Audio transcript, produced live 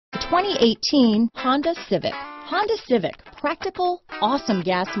2018 Honda Civic. Honda Civic, practical, awesome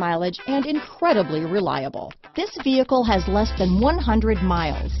gas mileage, and incredibly reliable. This vehicle has less than 100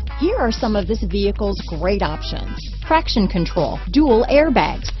 miles. Here are some of this vehicle's great options: traction control, dual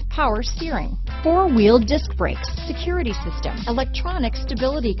airbags, power steering, four-wheel disc brakes, security system, electronic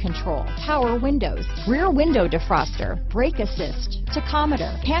stability control, power windows, rear window defroster, brake assist,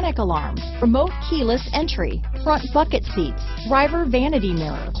 tachometer, panic alarm, remote keyless entry, front bucket seats, driver vanity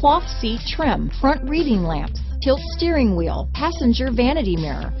mirror, cloth seat trim, front reading lamps, tilt steering wheel, passenger vanity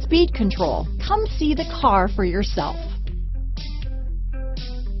mirror, speed control. Come see the car for yourself.